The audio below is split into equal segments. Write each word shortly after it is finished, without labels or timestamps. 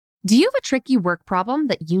Do you have a tricky work problem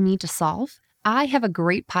that you need to solve? I have a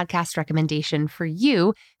great podcast recommendation for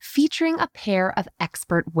you featuring a pair of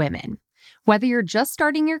expert women. Whether you're just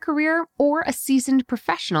starting your career or a seasoned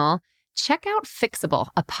professional, check out Fixable,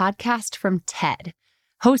 a podcast from TED.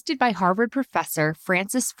 Hosted by Harvard professor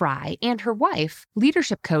Frances Frei and her wife,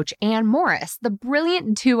 leadership coach Anne Morris, the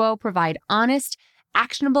brilliant duo provide honest,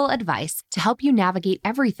 actionable advice to help you navigate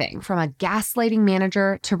everything from a gaslighting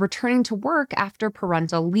manager to returning to work after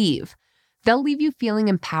parental leave. They'll leave you feeling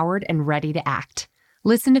empowered and ready to act.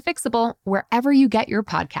 Listen to Fixable wherever you get your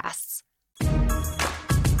podcasts.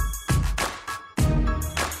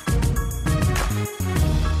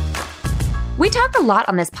 We talk a lot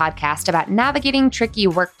on this podcast about navigating tricky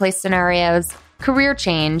workplace scenarios, career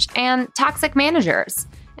change, and toxic managers.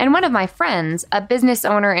 And one of my friends, a business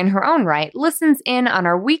owner in her own right, listens in on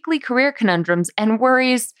our weekly career conundrums and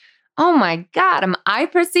worries, oh my God, am I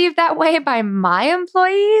perceived that way by my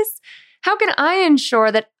employees? How can I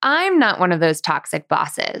ensure that I'm not one of those toxic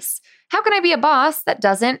bosses? How can I be a boss that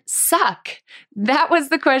doesn't suck? That was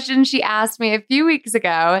the question she asked me a few weeks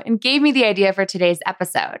ago and gave me the idea for today's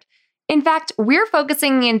episode. In fact, we're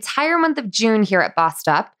focusing the entire month of June here at Bossed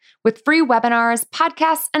Up with free webinars,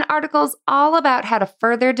 podcasts, and articles all about how to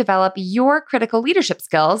further develop your critical leadership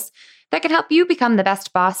skills that can help you become the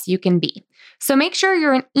best boss you can be. So make sure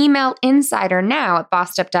you're an email insider now at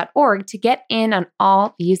bossedup.org to get in on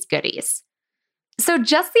all these goodies. So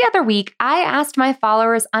just the other week, I asked my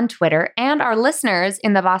followers on Twitter and our listeners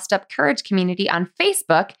in the Bossed Up Courage community on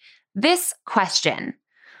Facebook this question.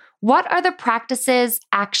 What are the practices,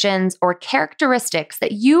 actions, or characteristics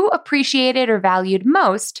that you appreciated or valued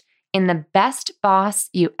most in the best boss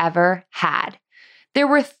you ever had? There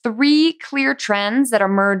were 3 clear trends that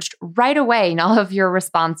emerged right away in all of your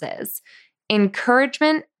responses: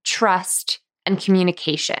 encouragement, trust, and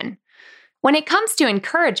communication. When it comes to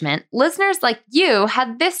encouragement, listeners like you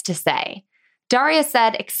had this to say. Daria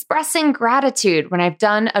said, expressing gratitude when I've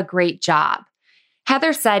done a great job.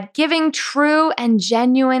 Heather said, giving true and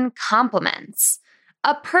genuine compliments.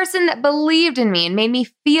 A person that believed in me and made me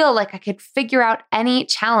feel like I could figure out any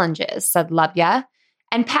challenges, said Labia.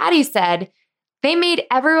 And Patty said, they made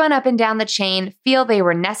everyone up and down the chain feel they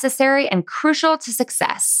were necessary and crucial to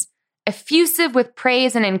success. Effusive with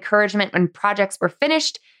praise and encouragement when projects were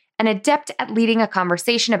finished, and adept at leading a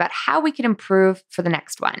conversation about how we could improve for the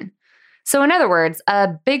next one. So in other words, a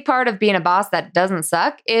big part of being a boss that doesn't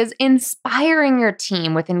suck is inspiring your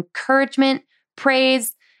team with encouragement,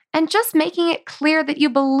 praise, and just making it clear that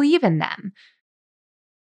you believe in them.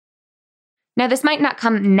 Now, this might not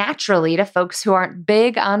come naturally to folks who aren't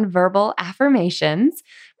big on verbal affirmations,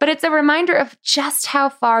 but it's a reminder of just how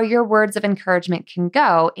far your words of encouragement can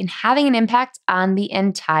go in having an impact on the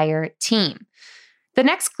entire team. The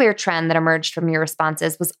next clear trend that emerged from your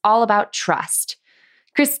responses was all about trust.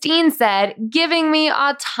 Christine said, giving me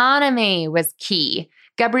autonomy was key.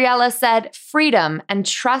 Gabriella said, freedom and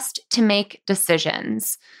trust to make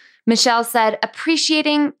decisions. Michelle said,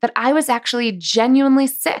 appreciating that I was actually genuinely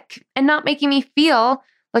sick and not making me feel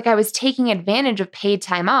like I was taking advantage of paid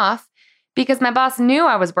time off because my boss knew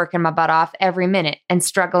I was working my butt off every minute and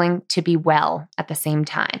struggling to be well at the same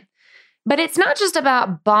time. But it's not just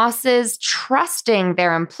about bosses trusting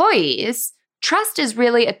their employees. Trust is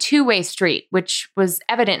really a two-way street, which was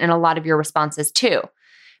evident in a lot of your responses too.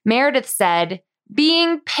 Meredith said,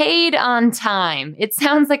 being paid on time. It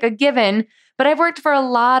sounds like a given, but I've worked for a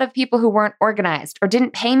lot of people who weren't organized or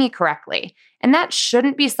didn't pay me correctly, and that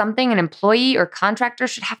shouldn't be something an employee or contractor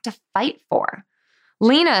should have to fight for.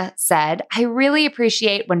 Lena said, I really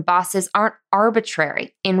appreciate when bosses aren't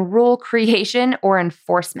arbitrary in rule creation or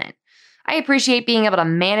enforcement. I appreciate being able to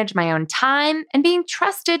manage my own time and being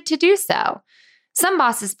trusted to do so. Some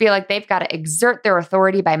bosses feel like they've got to exert their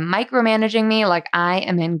authority by micromanaging me like I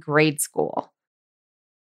am in grade school.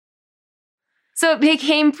 So it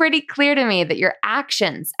became pretty clear to me that your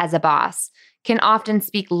actions as a boss can often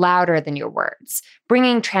speak louder than your words,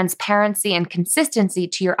 bringing transparency and consistency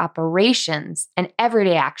to your operations and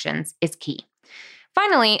everyday actions is key.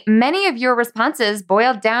 Finally, many of your responses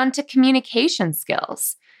boiled down to communication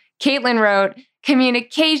skills. Caitlin wrote,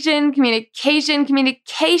 communication.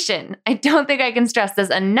 I don't think I can stress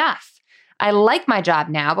this enough. I like my job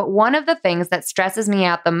now, but one of the things that stresses me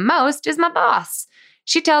out the most is my boss.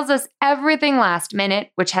 She tells us everything last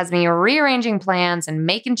minute, which has me rearranging plans and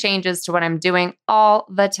making changes to what I'm doing all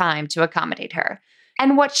the time to accommodate her.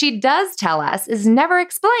 And what she does tell us is never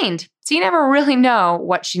explained, so you never really know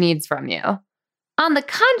what she needs from you. On the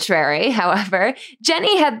contrary, however,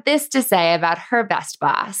 Jenny had this to say about her best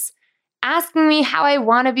boss. asking me how I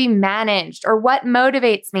want to be managed or what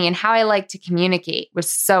motivates me and how I like to communicate was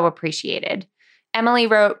so appreciated. Emily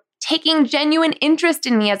wrote, taking genuine interest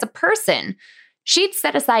in me as a person. She'd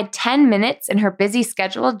set aside 10 minutes in her busy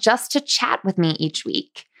schedule just to chat with me each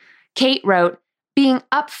week. Kate wrote, being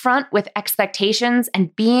upfront with expectations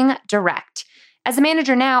and being direct. As a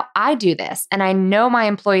manager now, I do this, and I know my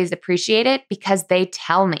employees appreciate it because they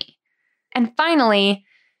tell me. And finally,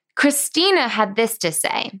 Christina had this to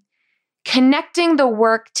say, connecting the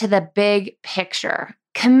work to the big picture,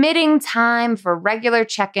 committing time for regular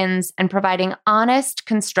check-ins and providing honest,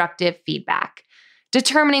 constructive feedback,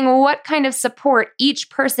 determining what kind of support each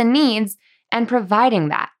person needs and providing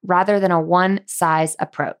that rather than a one-size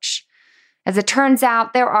approach. As it turns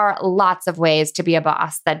out, there are lots of ways to be a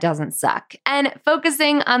boss that doesn't suck. And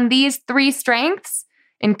focusing on these 3 strengths,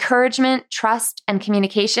 encouragement, trust, and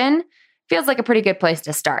communication, feels like a pretty good place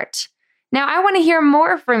to start. Now, I want to hear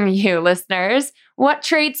more from you, listeners. What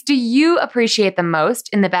traits do you appreciate the most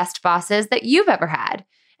in the best bosses that you've ever had?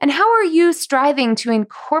 And how are you striving to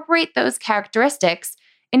incorporate those characteristics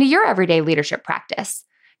into your everyday leadership practice?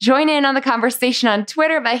 Join in on the conversation on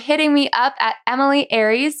Twitter by hitting me up at Emily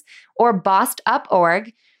Aries or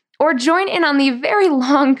BossedUp.org, or join in on the very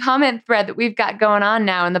long comment thread that we've got going on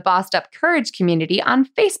now in the Bossed Up Courage community on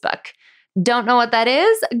Facebook. Don't know what that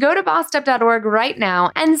is? Go to bossedup.org right now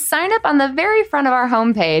and sign up on the very front of our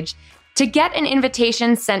homepage to get an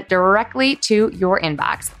invitation sent directly to your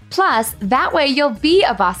inbox. Plus, that way you'll be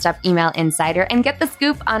a Bossed Up email insider and get the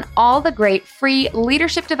scoop on all the great free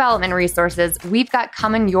leadership development resources we've got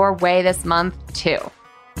coming your way this month, too.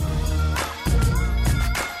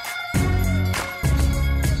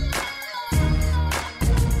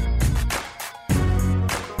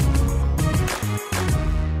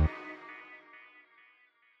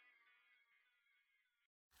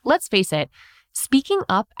 Let's face it, speaking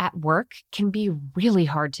up at work can be really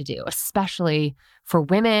hard to do, especially for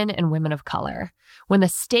women and women of color. When the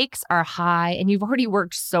stakes are high and you've already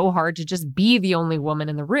worked so hard to just be the only woman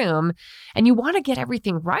in the room, and you want to get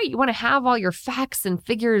everything right, you want to have all your facts and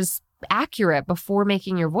figures accurate before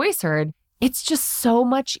making your voice heard, it's just so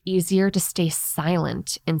much easier to stay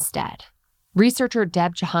silent instead. Researcher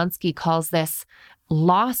Deb Jahansky calls this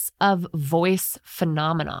loss of voice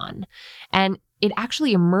phenomenon. And it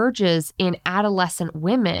actually emerges in adolescent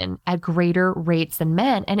women at greater rates than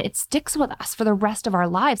men, and it sticks with us for the rest of our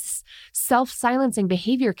lives. Self-silencing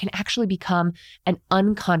behavior can actually become an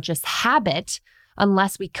unconscious habit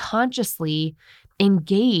unless we consciously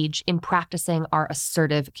engage in practicing our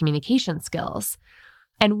assertive communication skills.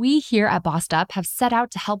 And we here at Bossed Up have set out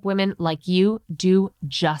to help women like you do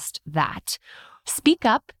just that. Speak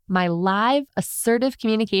Up, my live assertive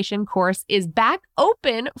communication course, is back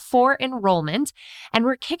open for enrollment, and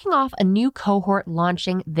we're kicking off a new cohort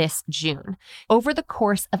launching this June. Over the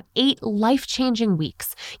course of 8 life-changing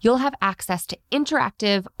weeks, you'll have access to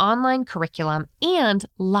interactive online curriculum and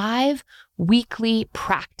live weekly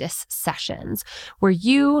practice sessions where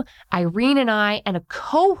you, Irene, and I, and a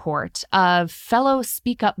cohort of fellow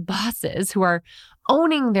Speak Up bosses who are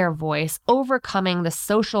owning their voice, overcoming the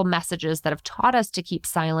social messages that have taught us to keep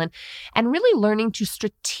silent, and really learning to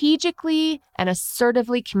strategically and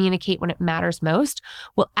assertively communicate when it matters most,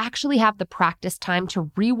 will actually have the practice time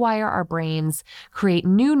to rewire our brains, create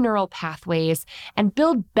new neural pathways, and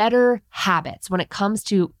build better habits when it comes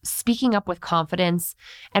to speaking up with confidence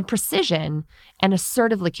and precision and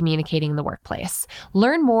assertively communicating in the workplace.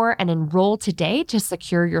 Learn more and enroll today to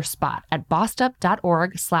secure your spot at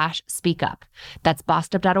bossedup.org/speakup. That's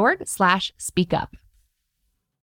bossedup.org/speakup.